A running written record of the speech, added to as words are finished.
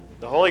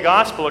The Holy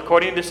Gospel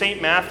according to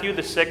St. Matthew,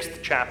 the 6th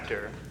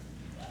chapter.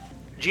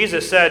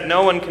 Jesus said,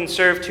 "No one can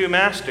serve two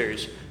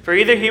masters, for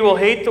either he will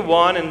hate the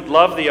one and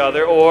love the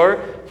other,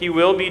 or he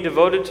will be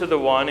devoted to the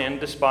one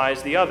and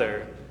despise the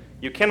other.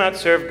 You cannot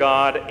serve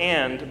God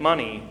and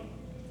money.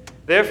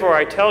 Therefore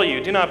I tell you,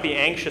 do not be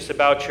anxious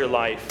about your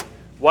life,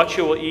 what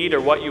you will eat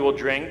or what you will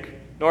drink,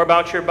 nor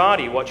about your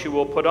body, what you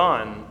will put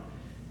on.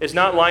 Is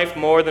not life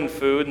more than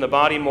food, and the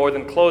body more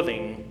than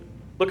clothing?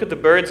 Look at the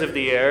birds of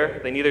the air.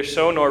 They neither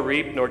sow nor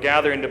reap nor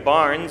gather into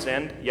barns,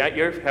 and yet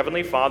your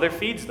heavenly Father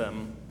feeds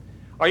them.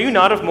 Are you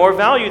not of more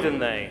value than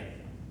they?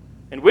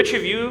 And which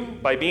of you,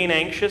 by being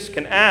anxious,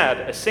 can add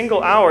a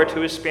single hour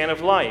to his span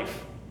of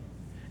life?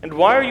 And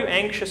why are you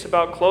anxious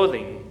about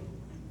clothing?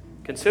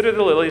 Consider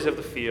the lilies of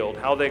the field,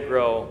 how they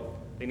grow.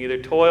 They neither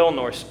toil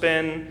nor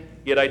spin.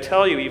 Yet I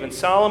tell you, even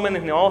Solomon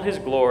in all his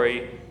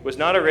glory was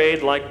not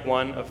arrayed like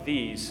one of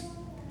these.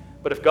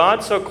 But if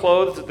God so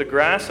clothes the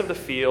grass of the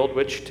field,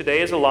 which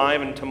today is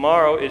alive and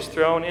tomorrow is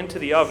thrown into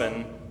the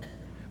oven,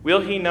 will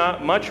he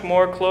not much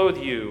more clothe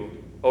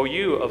you, O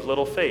you of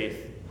little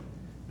faith?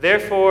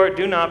 Therefore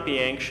do not be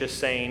anxious,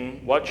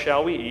 saying, what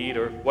shall we eat,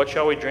 or what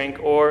shall we drink,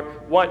 or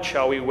what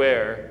shall we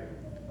wear?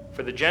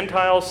 For the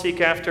Gentiles seek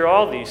after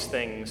all these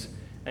things,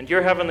 and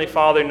your heavenly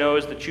Father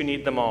knows that you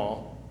need them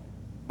all.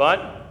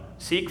 But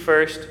seek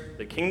first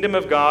the kingdom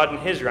of God and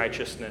his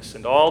righteousness,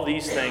 and all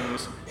these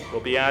things will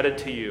be added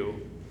to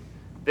you.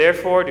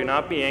 Therefore, do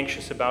not be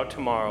anxious about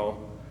tomorrow,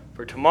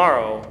 for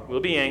tomorrow will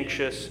be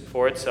anxious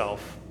for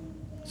itself.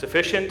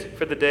 Sufficient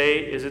for the day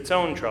is its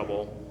own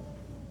trouble.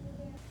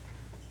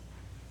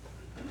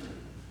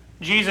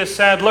 Jesus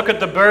said, "Look at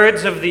the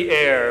birds of the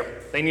air.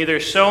 They neither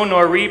sow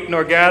nor reap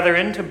nor gather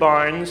into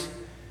barns,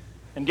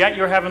 and yet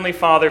your heavenly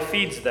Father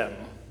feeds them.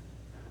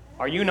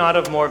 Are you not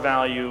of more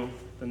value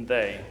than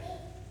they?"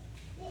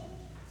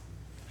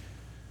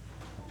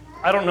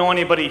 I don't know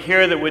anybody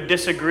here that would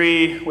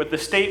disagree with the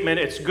statement,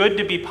 it's good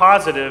to be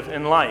positive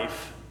in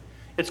life.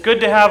 It's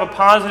good to have a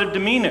positive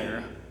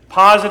demeanor,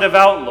 positive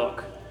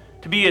outlook,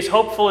 to be as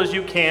hopeful as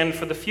you can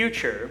for the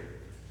future.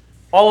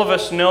 All of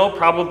us know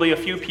probably a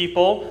few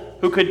people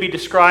who could be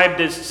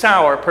described as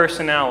sour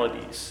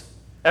personalities.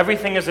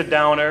 Everything is a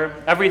downer,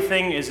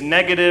 everything is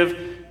negative.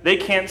 They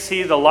can't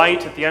see the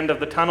light at the end of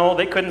the tunnel.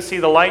 They couldn't see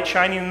the light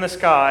shining in the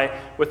sky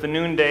with the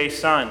noonday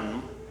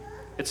sun.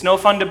 It's no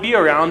fun to be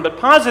around, but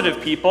positive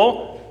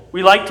people,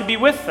 we like to be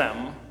with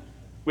them.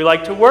 We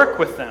like to work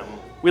with them.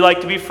 We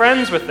like to be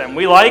friends with them.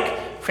 We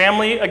like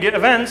family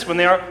events when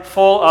they are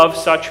full of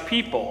such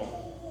people.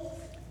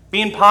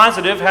 Being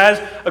positive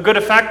has a good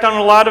effect on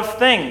a lot of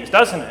things,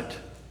 doesn't it?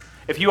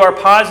 If you are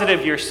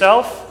positive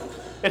yourself,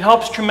 it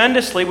helps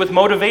tremendously with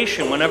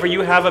motivation whenever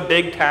you have a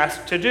big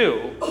task to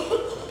do.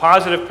 A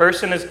positive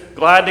person is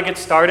glad to get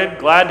started,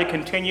 glad to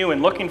continue,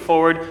 and looking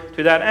forward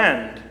to that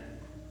end.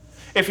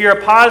 If you're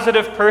a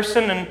positive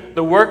person in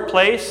the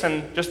workplace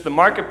and just the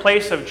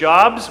marketplace of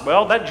jobs,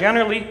 well, that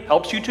generally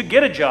helps you to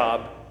get a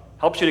job,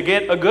 helps you to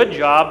get a good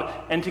job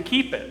and to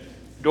keep it.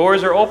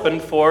 Doors are open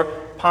for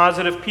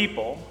positive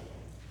people.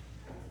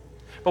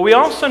 But we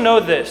also know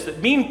this, that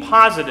being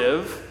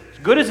positive, as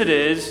good as it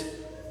is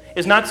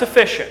not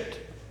sufficient.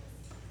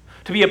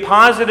 To be a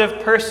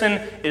positive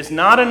person is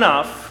not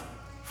enough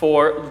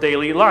for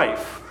daily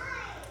life.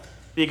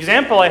 The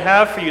example I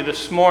have for you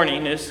this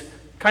morning is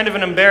kind of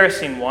an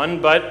embarrassing one,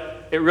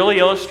 but it really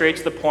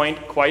illustrates the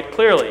point quite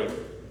clearly.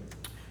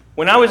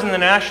 When I was in the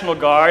National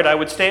Guard, I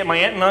would stay at my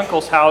aunt and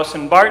uncle's house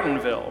in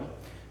Bartonville.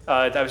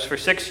 That was for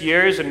 6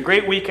 years, and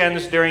great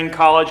weekends during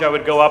college I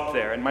would go up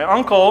there. And my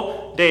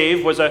uncle,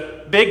 Dave, was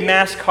a big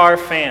NASCAR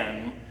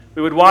fan.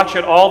 We would watch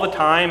it all the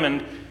time,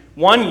 and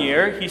one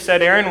year he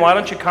said, "Aaron, why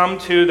don't you come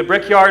to the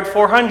Brickyard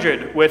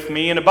 400 with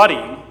me and a buddy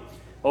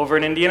over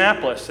in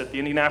Indianapolis at the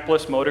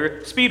Indianapolis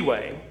Motor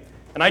Speedway?"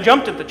 And I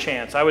jumped at the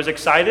chance. I was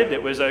excited.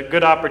 It was a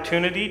good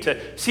opportunity to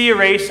see a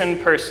race in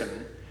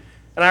person.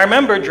 And I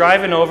remember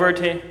driving over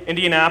to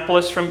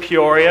Indianapolis from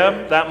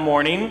Peoria that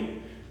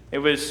morning. It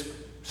was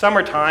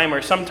summertime,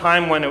 or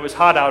sometime when it was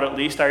hot out at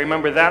least. I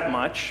remember that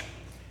much.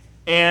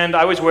 And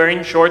I was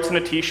wearing shorts and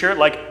a t-shirt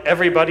like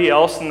everybody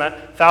else, and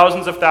that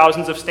thousands of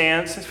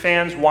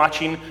fans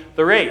watching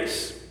the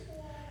race.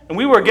 And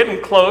we were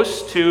getting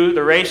close to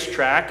the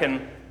racetrack,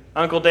 and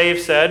Uncle Dave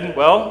said,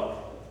 "Well,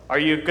 are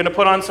you going to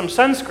put on some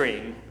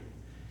sunscreen?"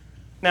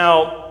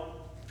 Now,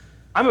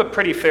 I'm a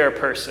pretty fair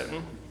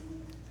person.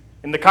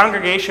 In the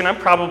congregation, I'm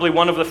probably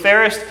one of the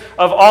fairest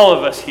of all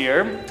of us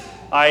here.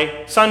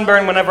 I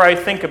sunburn whenever I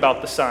think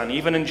about the sun,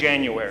 even in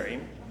January.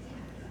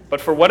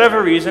 But for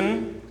whatever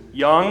reason,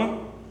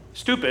 young,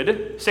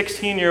 stupid,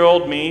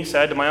 16-year-old me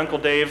said to my Uncle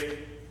Dave,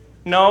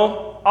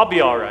 "No, I'll be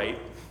all right."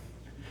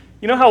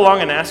 You know how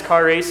long a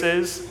NASCAR race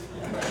is?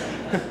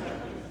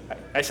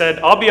 I said,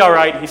 "I'll be all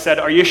right." He said,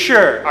 "Are you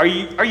sure? Are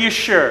you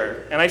sure?"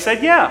 And I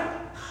said, "Yeah,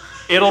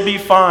 it'll be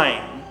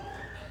fine."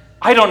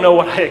 I don't know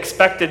what I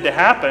expected to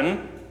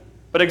happen,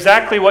 but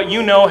exactly what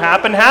you know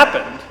happened.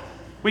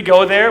 We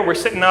go there, we're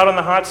sitting out on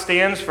the hot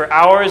stands for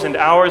hours and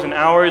hours and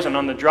hours, and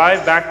on the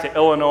drive back to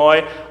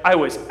Illinois, I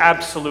was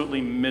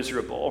absolutely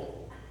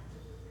miserable.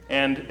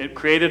 and it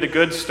created a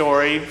good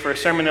story for a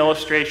sermon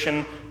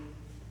illustration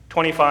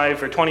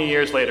 25 or 20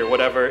 years later,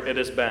 whatever it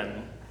has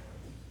been.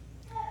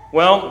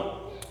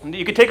 Well,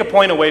 you could take a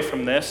point away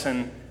from this,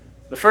 and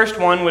the first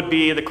one would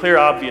be the clear,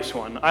 obvious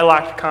one. I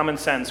lacked common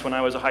sense when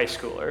I was a high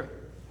schooler.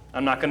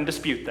 I'm not going to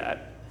dispute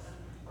that.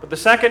 But the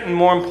second and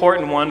more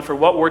important one for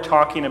what we're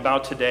talking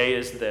about today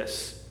is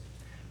this.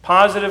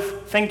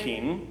 Positive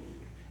thinking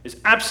is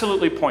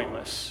absolutely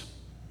pointless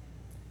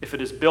if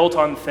it is built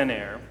on thin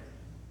air.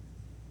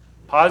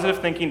 Positive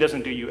thinking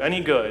doesn't do you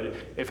any good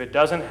if it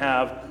doesn't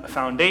have a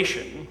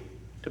foundation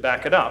to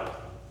back it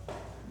up.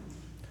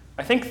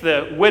 I think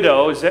the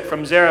widow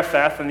from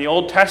Zarephath in the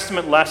Old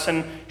Testament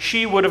lesson,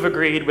 she would have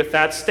agreed with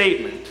that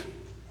statement.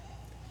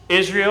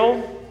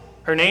 Israel,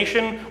 her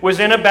nation, was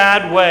in a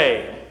bad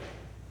way.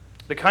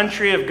 The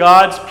country of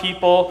God's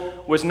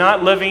people was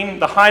not living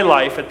the high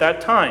life at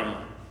that time.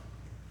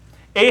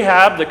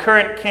 Ahab, the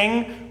current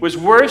king, was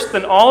worse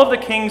than all of the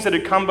kings that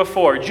had come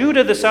before.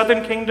 Judah, the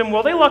southern kingdom,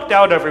 well, they lucked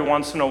out every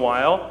once in a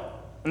while,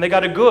 and they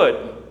got a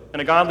good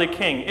and a godly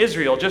king.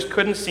 Israel just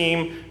couldn't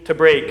seem to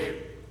break.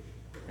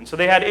 And so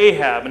they had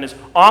Ahab and his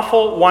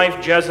awful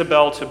wife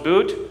Jezebel to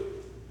boot,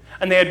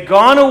 and they had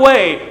gone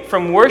away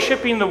from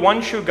worshiping the one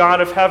true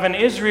God of heaven,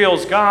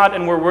 Israel's God,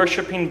 and were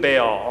worshiping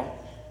Baal.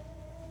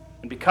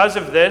 And because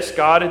of this,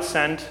 God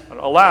had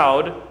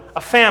allowed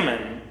a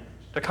famine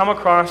to come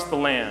across the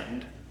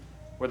land,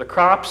 where the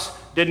crops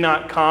did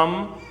not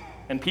come,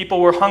 and people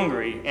were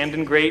hungry and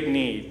in great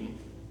need.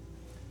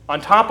 On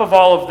top of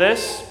all of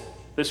this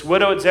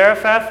widow at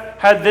Zarephath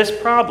had this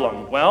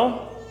problem.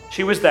 Well,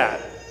 she was that,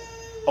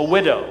 a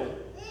widow.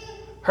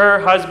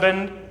 Her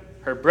husband,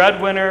 her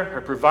breadwinner,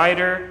 her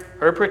provider,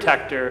 her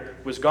protector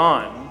was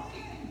gone.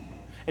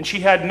 And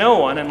she had no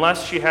one,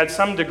 unless she had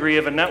some degree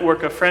of a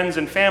network of friends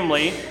and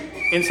family.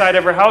 Inside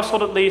of her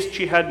household, at least,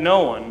 she had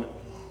no one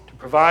to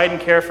provide and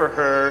care for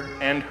her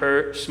and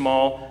her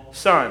small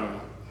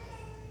son.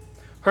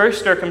 Her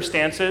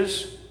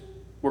circumstances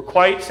were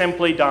quite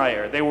simply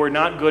dire. They were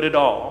not good at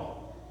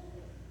all.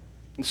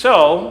 And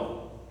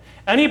so,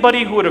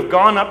 anybody who would have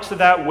gone up to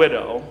that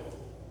widow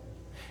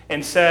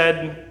and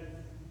said,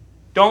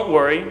 "Don't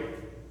worry,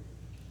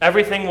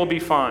 everything will be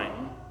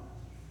fine.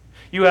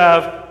 You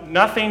have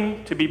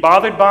nothing to be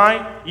bothered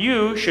by.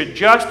 You should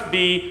just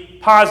be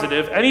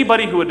positive."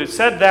 Anybody who would have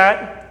said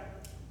that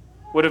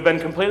would have been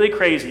completely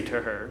crazy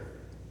to her.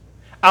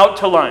 Out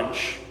to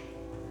lunch,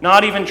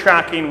 not even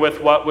tracking with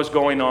what was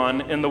going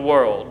on in the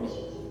world.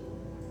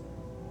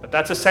 But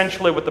that's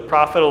essentially what the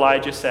prophet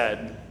Elijah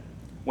said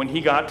when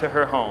he got to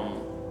her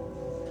home.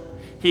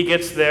 He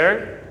gets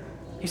there.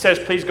 He says,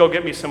 "Please go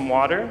get me some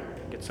water."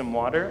 Get some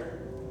water.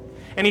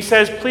 And he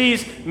says,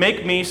 "Please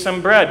make me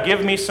some bread.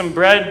 Give me some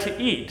bread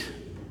to eat."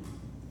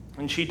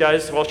 And she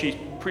does, well, she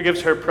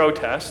gives her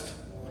protest.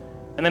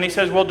 And then he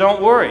says, "Well,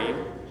 don't worry.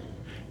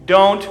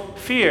 Don't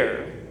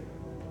fear.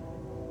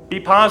 Be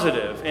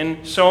positive,"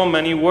 in so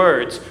many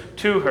words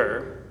to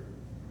her.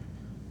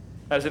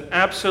 That's an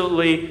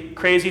absolutely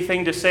crazy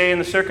thing to say in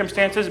the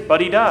circumstances, but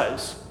he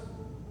does.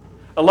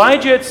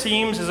 Elijah, it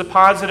seems, is a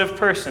positive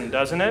person,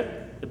 doesn't it?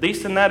 At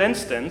least in that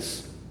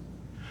instance.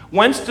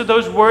 Whence do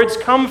those words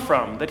come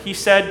from that he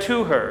said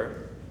to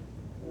her?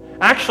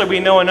 Actually, we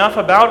know enough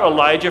about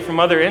Elijah from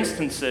other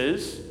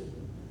instances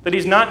that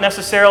he's not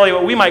necessarily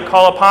what we might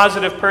call a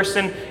positive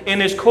person in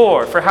his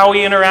core, for how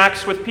he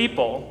interacts with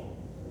people.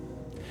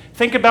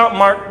 Think about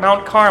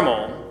Mount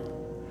Carmel.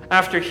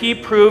 After he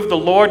proved the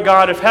Lord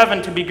God of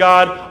heaven to be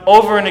God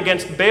over and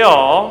against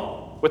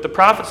Baal, with the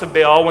prophets of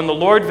Baal, when the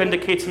Lord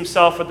vindicates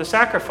himself with the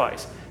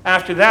sacrifice.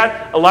 After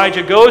that,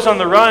 Elijah goes on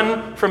the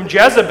run from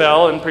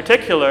Jezebel in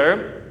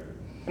particular,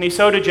 and he's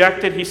so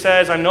dejected, he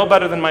says, "I'm no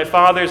better than my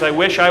fathers. I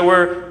wish I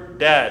were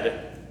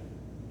dead."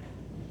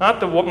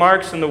 Not the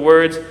marks and the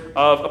words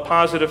of a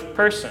positive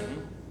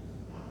person.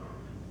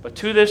 But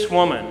to this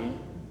woman,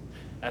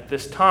 at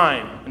this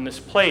time, in this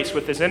place,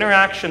 with this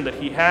interaction that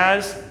he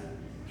has,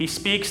 he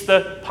speaks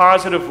the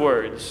positive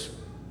words.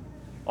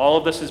 All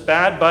of this is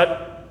bad,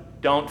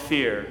 but don't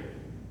fear.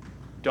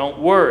 Don't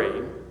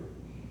worry.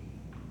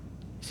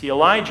 See,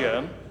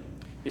 Elijah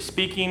is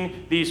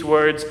speaking these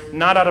words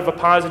not out of a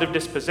positive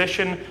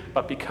disposition,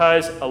 but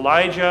because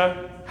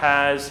Elijah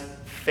has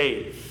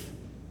faith.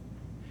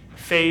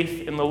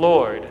 Faith in the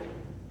Lord.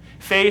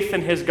 Faith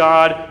in his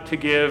God to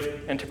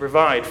give and to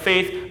provide.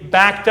 Faith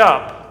backed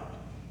up,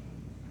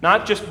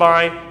 not just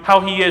by how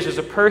he is as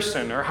a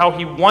person or how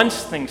he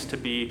wants things to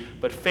be,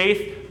 but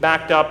faith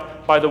backed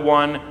up by the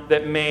one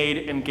that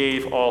made and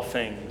gave all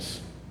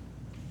things.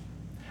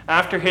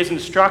 After his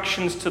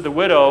instructions to the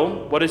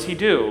widow, what does he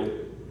do?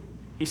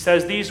 He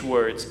says these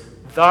words,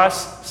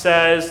 "Thus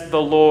says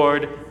the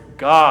Lord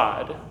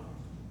God."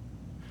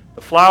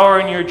 The flour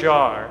in your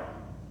jar,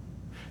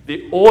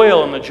 the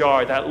oil in the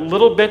jar, that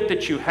little bit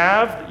that you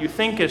have that you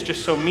think is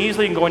just so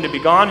measly and going to be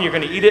gone, you're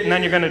going to eat it and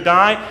then you're going to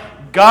die,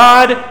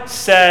 God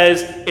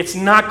says it's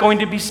not going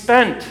to be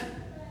spent.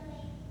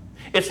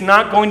 It's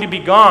not going to be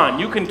gone.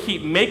 You can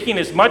keep making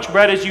as much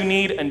bread as you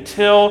need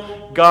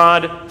until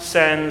God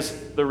sends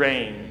the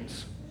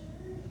rains.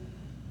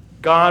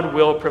 God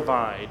will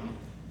provide,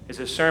 is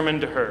a sermon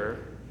to her,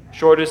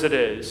 short as it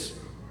is.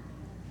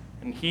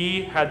 And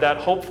he had that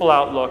hopeful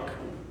outlook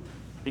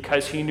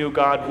because he knew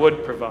God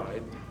would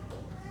provide.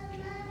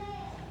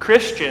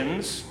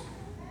 Christians,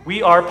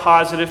 we are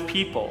positive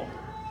people.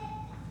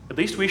 At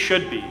least we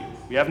should be.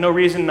 We have no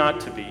reason not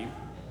to be.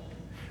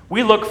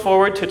 We look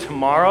forward to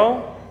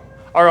tomorrow,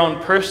 our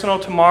own personal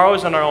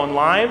tomorrows in our own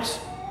lives,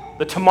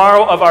 the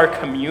tomorrow of our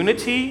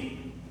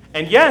community,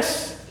 and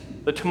yes,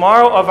 the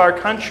tomorrow of our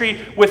country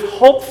with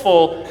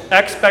hopeful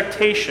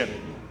expectation.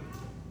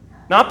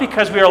 Not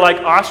because we are like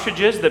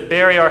ostriches that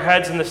bury our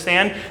heads in the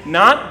sand,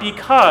 not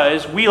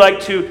because we like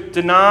to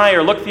deny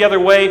or look the other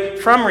way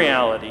from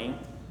reality.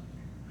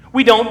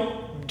 We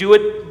don't do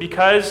it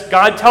because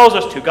God tells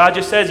us to. God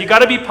just says, you got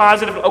to be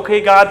positive.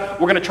 Okay, God,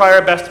 we're going to try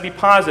our best to be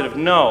positive.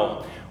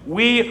 No.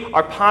 We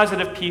are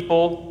positive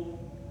people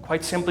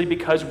quite simply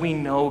because we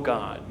know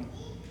God.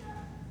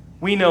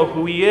 We know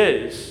who he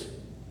is.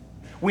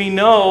 We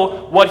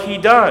know what he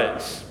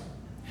does.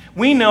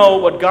 We know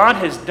what God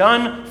has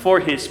done for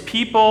his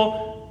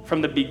people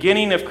from the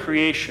beginning of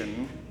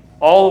creation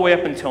all the way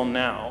up until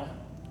now.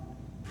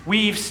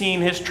 We've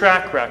seen his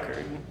track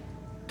record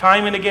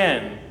time and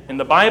again in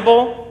the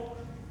Bible,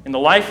 in the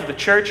life of the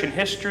church in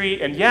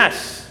history, and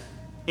yes,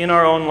 in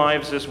our own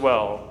lives as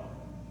well.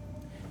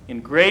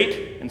 In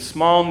great and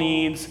small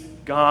needs,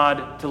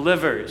 God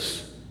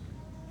delivers.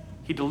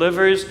 He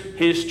delivers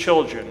his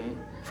children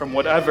from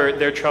whatever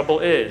their trouble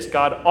is.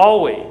 God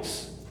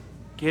always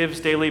gives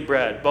daily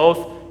bread,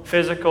 both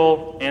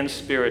physical and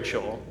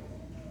spiritual.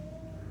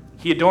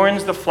 He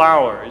adorns the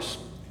flowers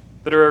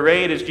that are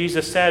arrayed, as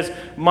Jesus says,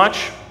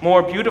 much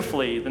more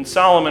beautifully than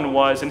Solomon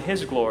was in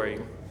his glory.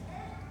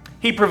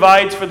 He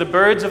provides for the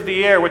birds of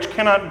the air, which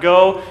cannot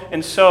go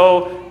and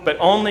sow, but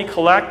only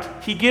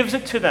collect. He gives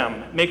it to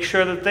them, make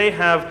sure that they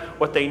have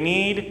what they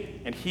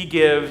need, and he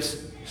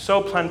gives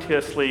so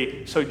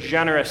plenteously, so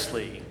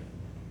generously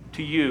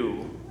to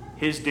you,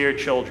 his dear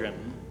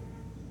children.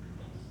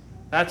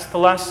 That's the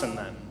lesson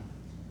then.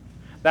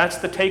 That's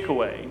the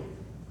takeaway.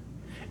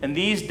 In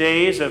these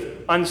days of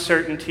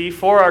uncertainty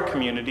for our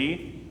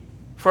community,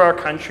 for our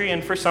country,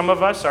 and for some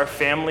of us, our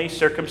family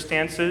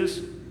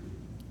circumstances,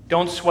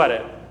 don't sweat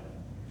it.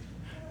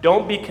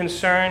 Don't be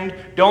concerned.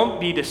 Don't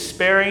be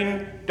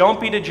despairing.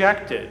 Don't be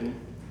dejected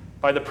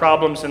by the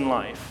problems in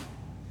life.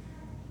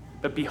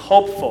 But be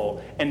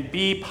hopeful and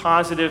be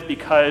positive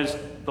because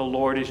the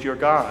Lord is your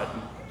God.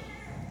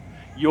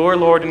 Your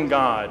Lord and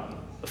God,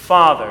 the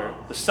Father,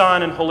 the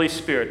Son, and Holy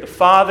Spirit. The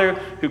Father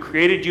who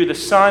created you, the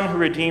Son who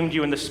redeemed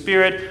you, and the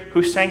Spirit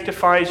who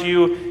sanctifies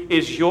you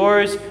is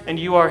yours and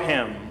you are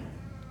him.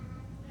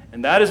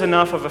 And that is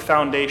enough of a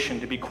foundation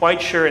to be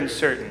quite sure and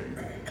certain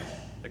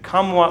that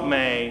come what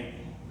may,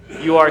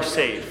 you are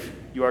safe,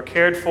 you are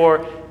cared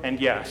for, and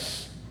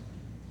yes,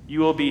 you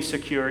will be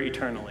secure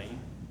eternally.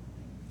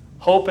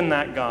 Hope in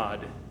that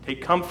God,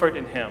 take comfort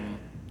in him,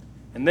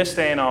 and this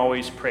day and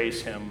always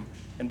praise him,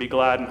 and be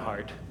glad in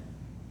heart.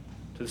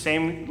 To the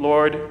same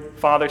Lord,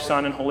 Father,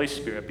 Son, and Holy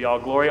Spirit, be all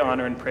glory,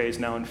 honor, and praise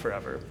now and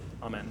forever.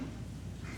 Amen.